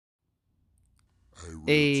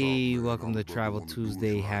Hey, welcome to Travel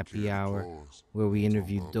Tuesday Happy Hour, where we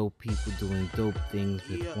interview dope people doing dope things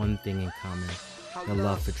with one thing in common, the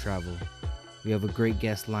love for travel. We have a great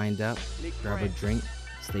guest lined up. Grab a drink,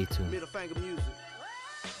 stay tuned. Middle finger music.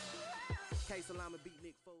 K-Salama beat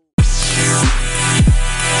Nick Foles.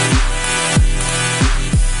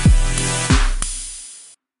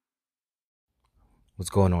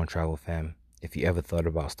 What's going on, travel fam? If you ever thought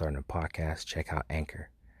about starting a podcast, check out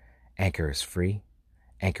Anchor. Anchor is free.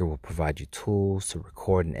 Anchor will provide you tools to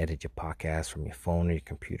record and edit your podcast from your phone or your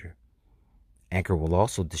computer. Anchor will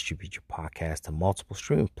also distribute your podcast to multiple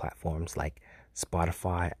streaming platforms like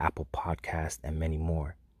Spotify, Apple Podcasts, and many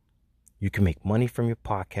more. You can make money from your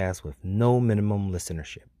podcast with no minimum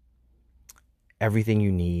listenership. Everything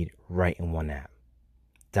you need right in one app.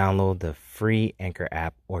 Download the free Anchor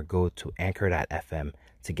app or go to anchor.fm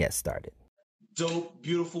to get started. Dope,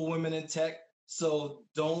 beautiful women in tech. So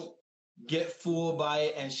don't get fooled by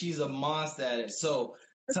it. And she's a monster at it. So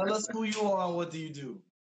tell us who you are and what do you do?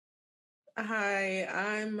 Hi,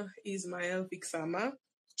 I'm Ismael Fixama.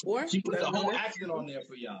 Or She put the better whole known as- accent on there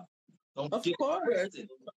for y'all. Don't Of get course. twisted.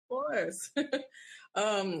 Of course.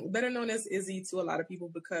 Better known as Izzy to a lot of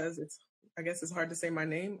people because I guess it's hard to say my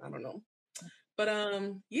name. I don't know. But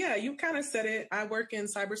yeah, you kind of said it. I work in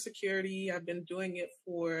cybersecurity. I've been doing it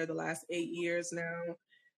for the last 8 years now.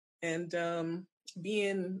 And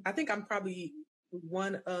I think I'm probably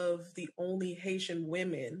one of the only Haitian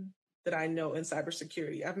women that I know in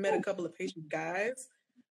cybersecurity. I've met a couple of Haitian guys,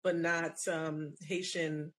 but not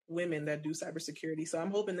Haitian women that do cybersecurity. So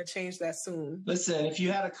I'm hoping to change that soon. Listen, if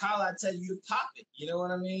you had a collar, I'd tell you to pop it. You know what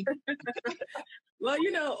I mean? Well,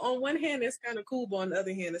 on one hand, it's kind of cool, but on the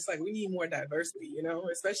other hand, it's like we need more diversity,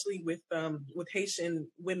 especially with Haitian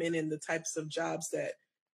women in the types of jobs that,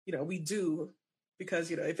 we do.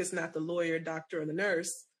 Because, if it's not the lawyer, doctor, or the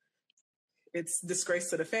nurse, it's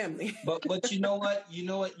disgrace to the family. But you know what?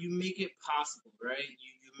 You make it possible, right?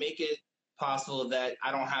 You make it possible that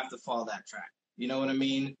I don't have to follow that track. You know what I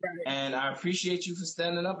mean? Right. And I appreciate you for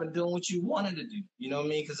standing up and doing what you wanted to do. You know what I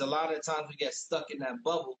mean? Because a lot of times we get stuck in that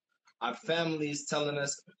bubble. Our family is telling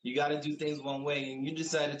us you got to do things one way, and you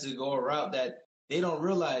decided to go a route that they don't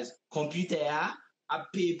realize. Computer a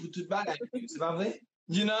paye pour tout bagay. C'est pas vrai?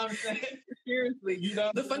 You know what I'm saying? Seriously. You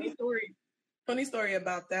know The funny story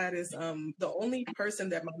about that is the only person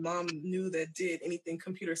that my mom knew that did anything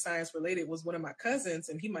computer science related was one of my cousins,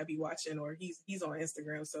 and he might be watching, or he's on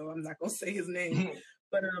Instagram, so I'm not gonna say his name.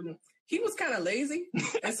 But he was kind of lazy,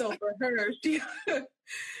 and so for her,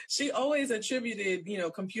 she always attributed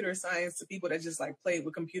computer science to people that just like played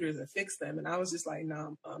with computers and fixed them. And I was just like,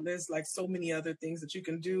 no, there's like so many other things that you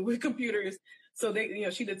can do with computers. So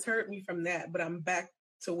she deterred me from that. But I'm back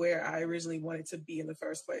to where I originally wanted to be in the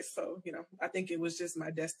first place. So I think it was just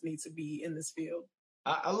my destiny to be in this field.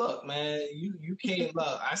 I look, man, you came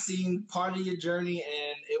up. I seen part of your journey,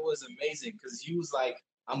 and it was amazing because you was like,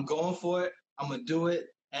 I'm going for it. I'm gonna do it,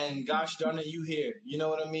 and gosh darn it, you here. You know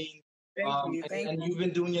what I mean? Thank and you. you've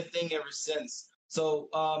been doing your thing ever since. So,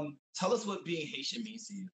 tell us what being Haitian means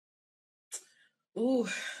to you. Ooh,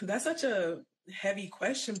 that's such a heavy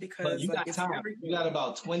question because But you got it's time. everything. You got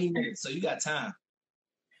about 20 minutes, so you got time.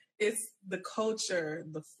 It's the culture,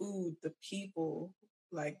 the food, the people,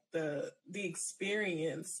 like the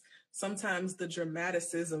experience, sometimes the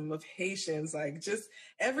dramaticism of Haitians, like just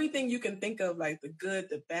everything you can think of, like the good,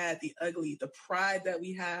 the bad, the ugly, the pride that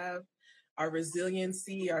we have, our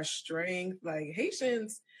resiliency, our strength. Like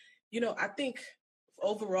Haitians, I think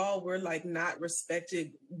overall we're like not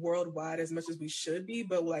respected worldwide as much as we should be,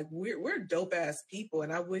 but like we're dope ass people,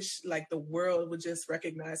 and I wish like the world would just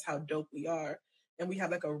recognize how dope we are. And we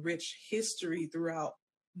have like a rich history throughout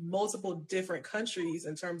multiple different countries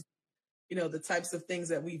in terms of, the types of things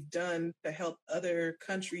that we've done to help other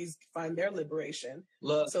countries find their liberation.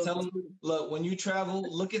 Look, look, when you travel,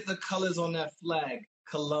 look at the colors on that flag.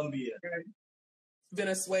 Colombia. Right.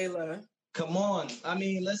 Venezuela. Come on. I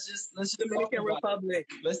mean, let's just Dominican Republic.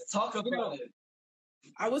 Let's talk about it.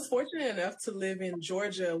 I was fortunate enough to live in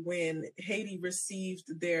Georgia when Haiti received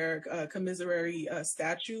their commiserary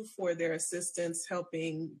statue for their assistance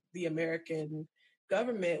helping the American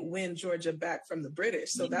government win Georgia back from the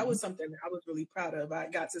British. So that was something that I was really proud of. I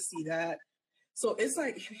got to see that. So it's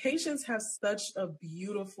like Haitians have such a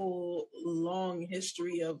beautiful, long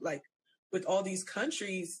history of like with all these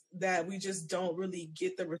countries that we just don't really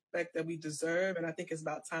get the respect that we deserve. And I think it's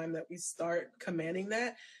about time that we start commanding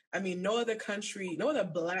that. I mean, no other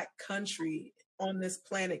Black country on this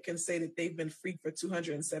planet can say that they've been free for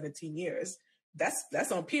 217 years.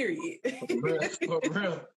 That's on period. For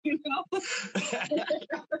real. You know?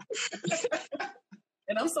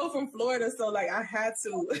 And I'm so from Florida, so like I had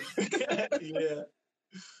to. Yeah,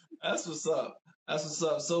 that's what's up. That's what's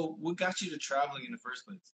up. So, what got you to traveling in the first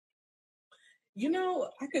place?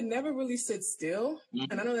 I could never really sit still. Mhm.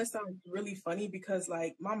 And I know that sounds really funny because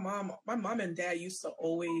like my mom and dad used to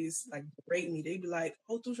always like berate me. They'd be like,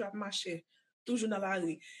 "Oh, toujours marcher, toujours dans la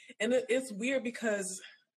rue." And it's weird because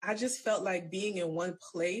I just felt like being in one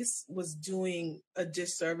place was doing a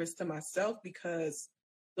disservice to myself because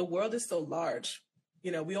the world is so large.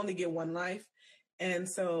 We only get one life. And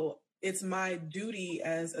so it's my duty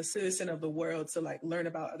as a citizen of the world to like learn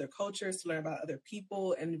about other cultures, to learn about other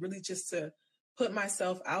people, and really just to put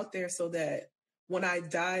myself out there so that when I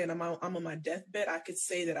die and I'm on my deathbed, I could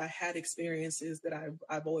say that I had experiences that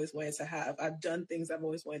I've always wanted to have. I've done things I've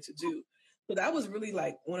always wanted to do. So that was really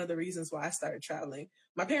like one of the reasons why I started traveling.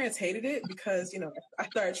 My parents hated it because, I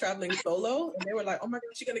started traveling solo and they were like, "Oh my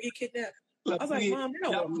God, you're going to get kidnapped." I was like, "Mom, you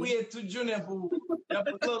don't want me."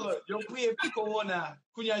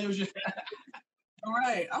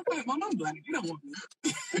 Right. I'm like, "Mom, I'm black. You don't want me."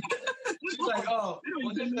 She's like, "Oh,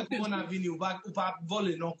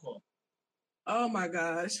 oh my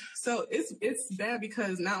gosh. So it's bad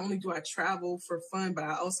because not only do I travel for fun, but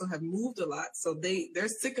I also have moved a lot. So they're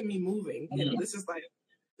sick of me moving. This is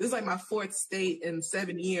like my fourth state in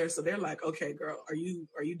 7 years. So they're like, "Okay, girl, are you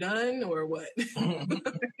done or what?"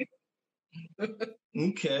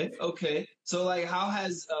 Okay. So like how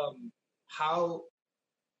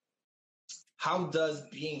does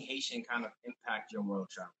being Haitian kind of impact your world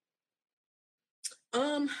travel?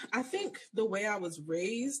 I think the way I was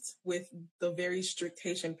raised with the very strict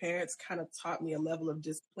Haitian parents kind of taught me a level of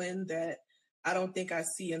discipline that I don't think I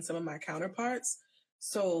see in some of my counterparts.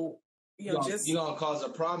 So, you're gonna cause a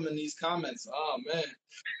problem in these comments. Oh man.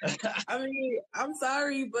 I mean, I'm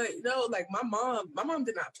sorry, but like my mom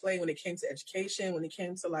did not play when it came to education, when it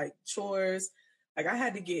came to like chores. Like I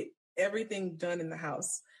had to get everything done in the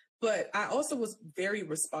house. But I also was very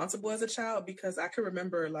responsible as a child because I could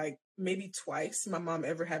remember like maybe twice my mom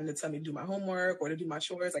ever having to tell me to do my homework or to do my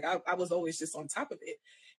chores. Like I was always just on top of it.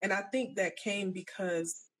 And I think that came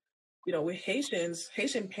because, with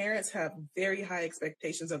Haitian parents have very high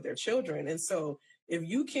expectations of their children. And so if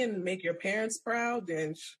you can make your parents proud,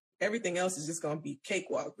 then everything else is just going to be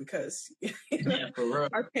cakewalk because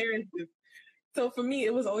our parents so for me,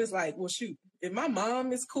 it was always like, well, shoot, if my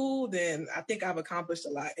mom is cool, then I think I've accomplished a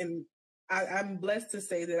lot. And I'm blessed to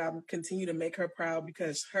say that I'm continue to make her proud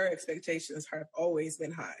because her expectations have always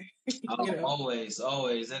been high. Always.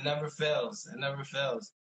 It never fails.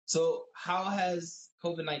 So how has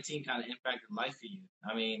COVID-19 kind of impacted life for you?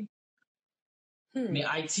 I mean,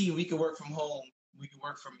 IT, we can work from home. We can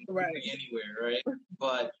work from anywhere, right?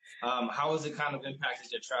 But how has it kind of impacted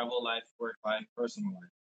your travel life, work life, personal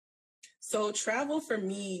life? So travel for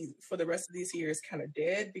me for the rest of this year is kind of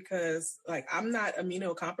dead because like I'm not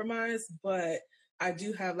immunocompromised, but I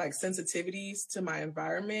do have like sensitivities to my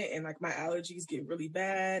environment and like my allergies get really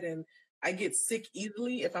bad and I get sick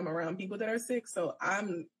easily if I'm around people that are sick. So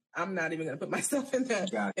I'm not even gonna put myself in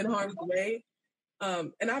harm's way.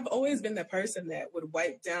 And I've always been that person that would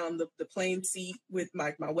wipe down the plane seat with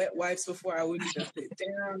my wet wipes before I would even sit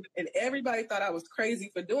down. And everybody thought I was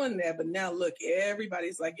crazy for doing that. But now look,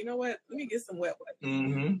 everybody's like, you know what? Let me get some wet wipes.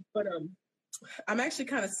 Mm-hmm. But I'm actually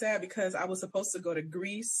kind of sad because I was supposed to go to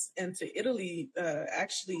Greece and to Italy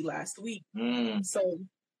actually last week. So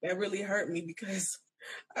that really hurt me because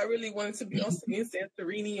I really wanted to be in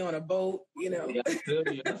Santorini on a boat, Yeah, I feel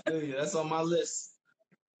you. That's on my list.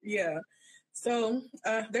 Yeah. So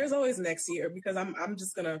there's always next year because I'm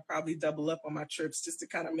just gonna probably double up on my trips just to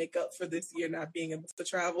kind of make up for this year not being able to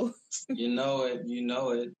travel. You know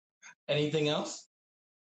it. Anything else?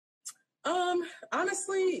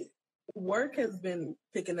 Honestly, work has been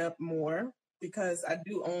picking up more because I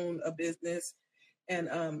do own a business and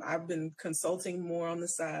I've been consulting more on the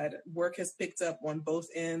side. Work has picked up on both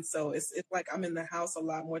ends, so it's like I'm in the house a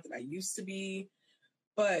lot more than I used to be.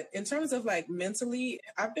 But in terms of like mentally,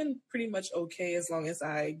 I've been pretty much okay as long as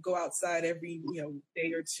I go outside every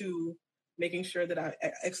day or two, making sure that I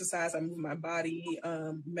exercise, I move my body,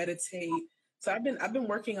 meditate. So I've been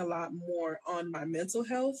working a lot more on my mental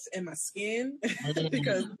health and my skin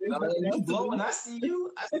because you glowing. I see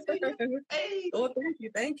you. Hey. Oh,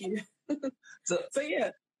 thank you. So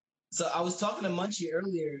yeah. So I was talking to Munchie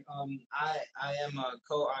earlier. I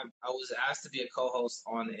was asked to be a co-host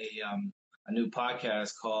on a new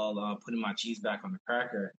podcast called Putting My Cheese Back on the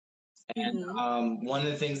Cracker. And one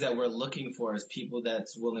of the things that we're looking for is people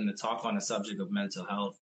that's willing to talk on the subject of mental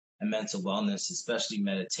health and mental wellness, especially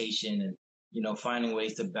meditation and, finding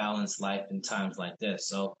ways to balance life in times like this.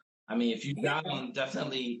 So I mean, if you down,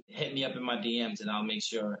 definitely hit me up in my DMs and I'll make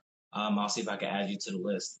sure, I'll see if I can add you to the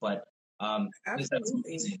list. But that's Absolutely.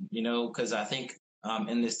 amazing, you know, because I think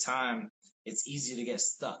in this time, it's easy to get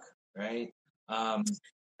stuck, right?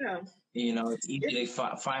 Yeah. You know, it's easy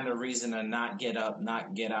to find a reason to not get up,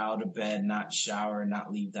 not get out of bed, not shower,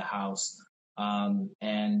 not leave the house.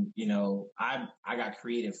 And you know, I got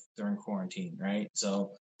creative during quarantine, right?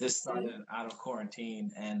 So this started out of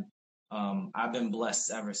quarantine, and I've been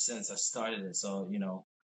blessed ever since I started it. So you know,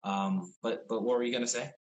 but what were you gonna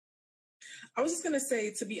say? I was just going to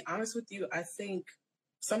say, to be honest with you, I think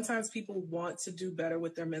sometimes people want to do better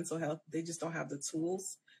with their mental health. They just don't have the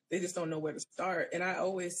tools. They just don't know where to start. And I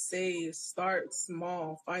always say, start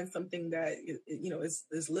small, find something that, you know,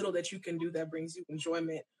 is little that you can do that brings you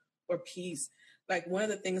enjoyment or peace. Like one of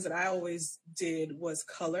the things that I always did was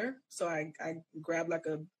color. So I grabbed like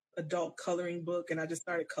a adult coloring book and I just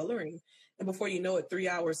started coloring. And before you know it, 3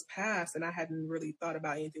 hours passed and I hadn't really thought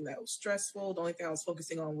about anything that was stressful. The only thing I was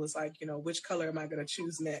focusing on was like, you know, which color am I going to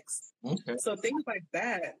choose next? Okay. So things like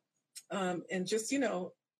that. And just, you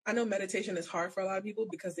know, I know meditation is hard for a lot of people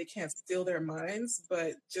because they can't still their minds,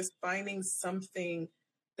 but just finding something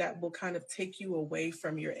that will kind of take you away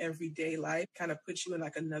from your everyday life, kind of put you in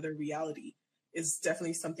like another reality is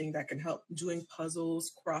definitely something that can help. Doing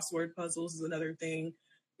puzzles, crossword puzzles is another thing.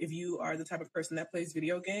 If you are the type of person that plays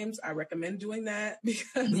video games, I recommend doing that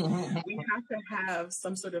because we have to have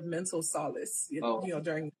some sort of mental solace, you know,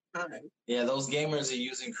 during time. Yeah, those gamers are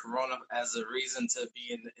using Corona as a reason to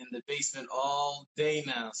be in the basement all day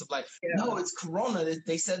now. So like, no, it's Corona.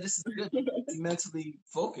 They said this is good to be mentally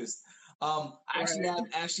focused. I actually have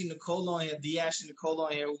Ashley Nicole on here, the Ashley Nicole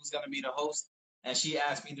on here, who's going to be the host, and she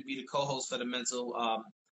asked me to be the co-host for the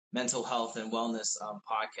mental health and wellness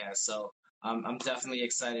podcast. So I'm definitely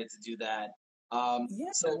excited to do that.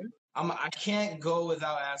 So I can't go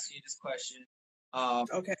without asking you this question.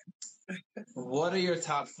 Okay. What are your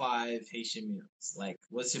top 5 Haitian meals? Like,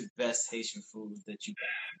 what's your best Haitian food that you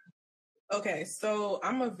got? Okay, so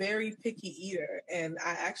I'm a very picky eater, and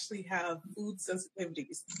I actually have food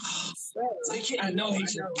sensitivities. So you can't know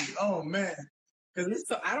Haitian food. Oh man.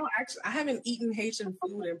 So I haven't eaten Haitian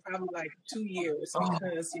food in probably like 2 years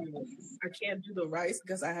because you know I can't do the rice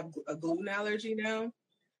because I have a gluten allergy now.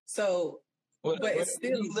 So, but it's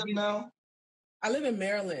still. Where do you live now? I live in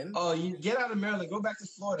Maryland. Oh, you get out of Maryland, go back to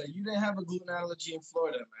Florida. You didn't have a gluten allergy in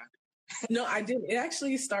Florida, man. No, I didn't. It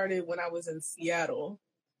actually started when I was in Seattle,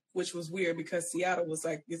 which was weird because Seattle was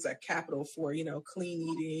like, it's a capital for, you know, clean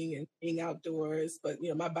eating and being outdoors. But, you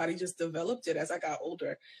know, my body just developed it as I got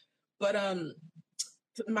older. But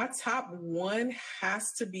my top one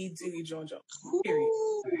has to be Dili Jonjon, period.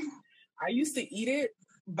 I used to eat it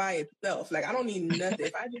by itself. Like, I don't need nothing.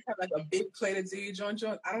 If I just have like a big plate of Dili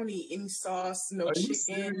Jonjon, I don't need any sauce, no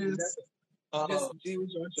chicken.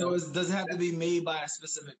 So does it have to be made by a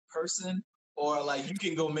specific person, or like you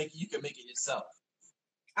can make it yourself?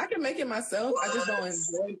 I can make it myself. What? I just don't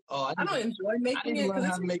enjoy. I don't enjoy making it. I need to learn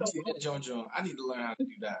how to make Jonjon. I need to learn how to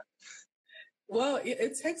do that. Well,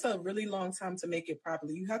 it takes a really long time to make it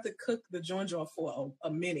properly. You have to cook the Jonjon for a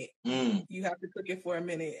minute. You have to cook it for a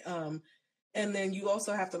minute. And then you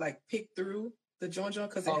also have to like pick through the Jonjon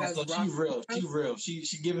because it has. So she's real. She's real.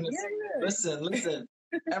 She giving us. Yeah. Listen.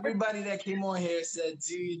 Everybody that came on here said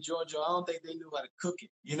Dili Jonjon. I don't think they knew how to cook it.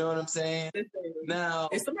 You know what I'm saying? Now,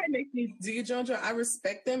 if somebody makes me Dili Jonjon, I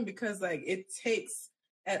respect them because like it takes.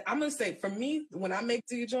 And I'm gonna say, for me, when I make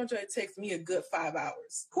Dili Jonjon, it takes me a good 5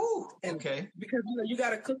 hours. Okay. Because you know you got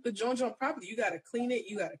to cook the Jonjon properly. You got to clean it.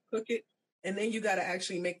 You got to cook it. And then you got to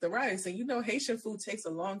actually make the rice. And you know, Haitian food takes a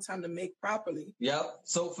long time to make properly. Yep.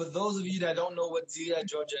 So for those of you that don't know what Dili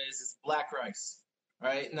Jonjon is, it's black rice.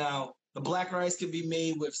 Right now, the black rice can be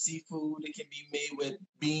made with seafood. It can be made with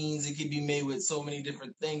beans. It can be made with so many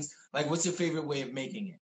different things. Like, what's your favorite way of making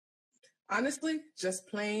it? Honestly, just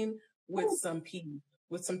plain with some peas.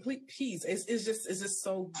 With some peas. It's just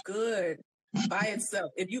so good by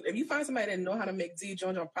itself. If you find somebody that know how to make Dili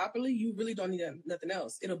Jonjon properly, you really don't need nothing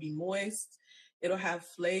else. It'll be moist. It'll have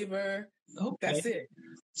flavor. Okay. That's it.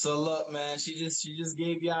 So look, man, she just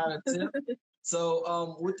gave y'all a tip.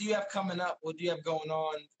 So what do you have coming up? What do you have going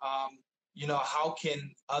on? You know, how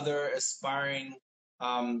can other aspiring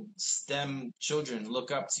STEM children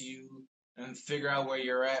look up to you and figure out where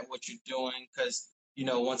you're at, what you're doing? Because you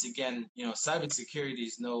know, once again, you know, cybersecurity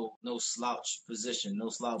is no slouch position, no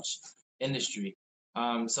slouch industry.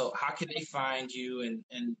 So how can they find you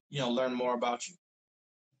and you know, learn more about you?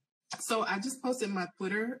 So I just posted my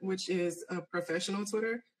Twitter, which is a professional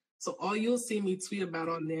Twitter. So all you'll see me tweet about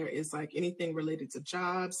on there is like anything related to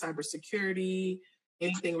jobs, cybersecurity,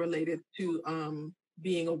 anything related to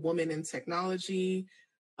being a woman in technology.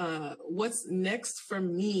 What's next for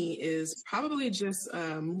me is probably just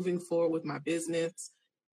moving forward with my business,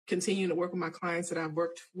 continuing to work with my clients that I've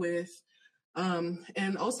worked with,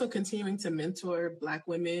 and also continuing to mentor Black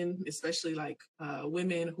women, especially like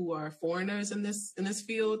women who are foreigners in this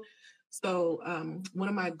field. So one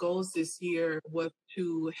of my goals this year was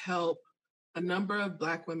to help a number of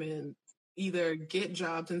Black women either get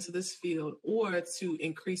jobs into this field or to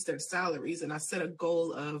increase their salaries. And I set a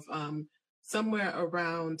goal of somewhere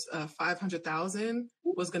around 500,000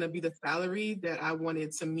 was going to be the salary that I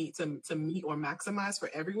wanted to meet or maximize for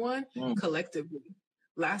everyone collectively.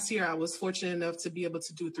 Last year, I was fortunate enough to be able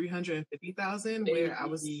to do 350,000, where I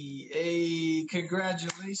was. Hey,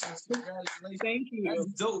 congratulations! Thank you.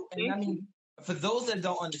 That's dope. And I mean, for those that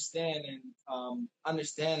don't understand and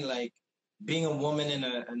understand, like being a woman in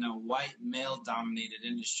a white male-dominated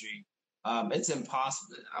industry, it's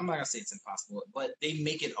impossible. I'm not gonna say it's impossible, but they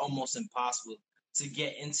make it almost impossible to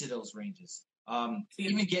get into those ranges.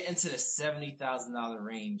 Even get into the $70,000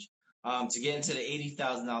 range. To get into the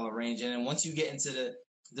 $80,000 range, and then once you get into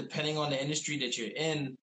depending on the industry that you're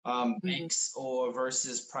in, banks or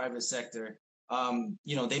versus private sector,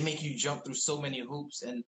 they make you jump through so many hoops.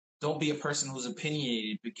 And don't be a person who's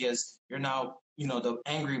opinionated because you're now, the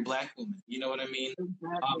angry Black woman. You know what I mean?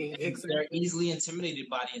 Exactly. They're easily intimidated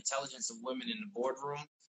by the intelligence of women in the boardroom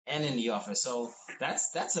and in the office. So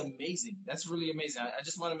that's amazing. That's really amazing. I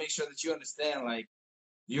just want to make sure that you understand, like,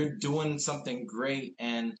 you're doing something great.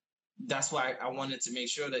 And that's why I wanted to make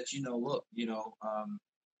sure that, look,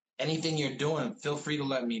 anything you're doing, feel free to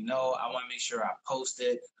let me know. I want to make sure I post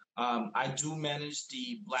it. I do manage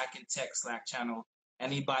the Black in Tech Slack channel.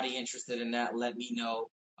 Anybody interested in that, let me know.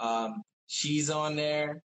 She's on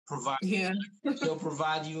there. She'll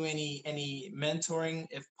provide you any mentoring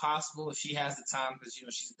if possible, if she has the time, because,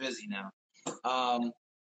 she's busy now.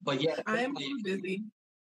 But yeah. I am busy.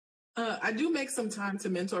 I do make some time to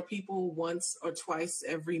mentor people once or twice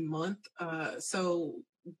every month. So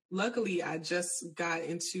luckily, I just got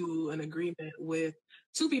into an agreement with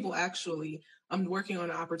 2 people, actually. I'm working on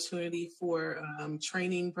an opportunity for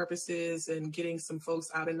training purposes and getting some folks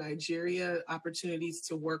out in Nigeria, opportunities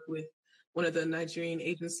to work with one of the Nigerian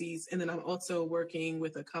agencies. And then I'm also working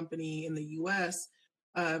with a company in the U.S.,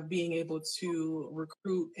 being able to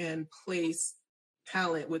recruit and place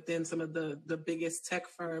talent within some of the biggest tech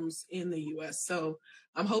firms in the U.S. So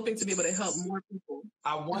I'm hoping to be able to help more people.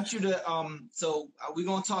 I want you to, we're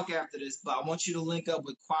going to talk after this, but I want you to link up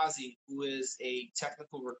with Quasi, who is a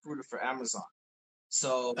technical recruiter for Amazon.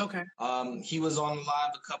 So okay. He was on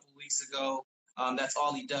live a couple weeks ago. That's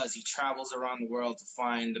all he does. He travels around the world to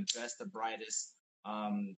find the best, the brightest,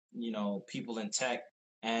 people in tech.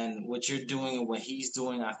 And what you're doing and what he's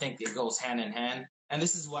doing, I think it goes hand in hand. And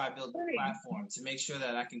this is why I built the platform, to make sure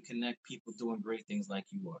that I can connect people doing great things like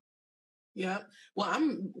you are. Yeah. Well,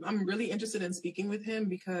 I'm really interested in speaking with him,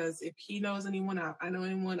 because if he knows anyone, I know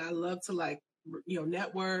anyone. I love to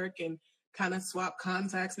network and kind of swap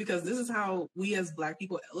contacts, because this is how we as Black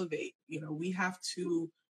people elevate. We have to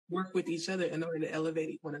work with each other in order to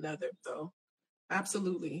elevate one another. So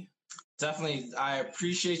absolutely. Definitely. I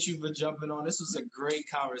appreciate you for jumping on. This was a great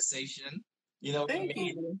conversation. You know what I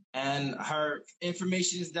mean? And her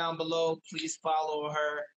information is down below. Please follow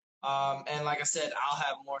her. And like I said, I'll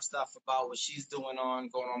have more stuff about what she's going on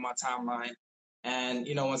my timeline. And,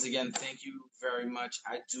 once again, thank you very much.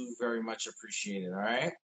 I do very much appreciate it. All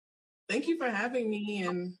right. Thank you for having me.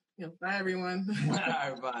 And, bye, everyone. All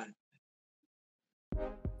right, bye.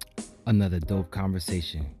 Another dope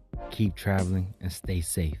conversation. Keep traveling and stay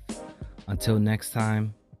safe. Until next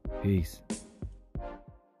time, peace.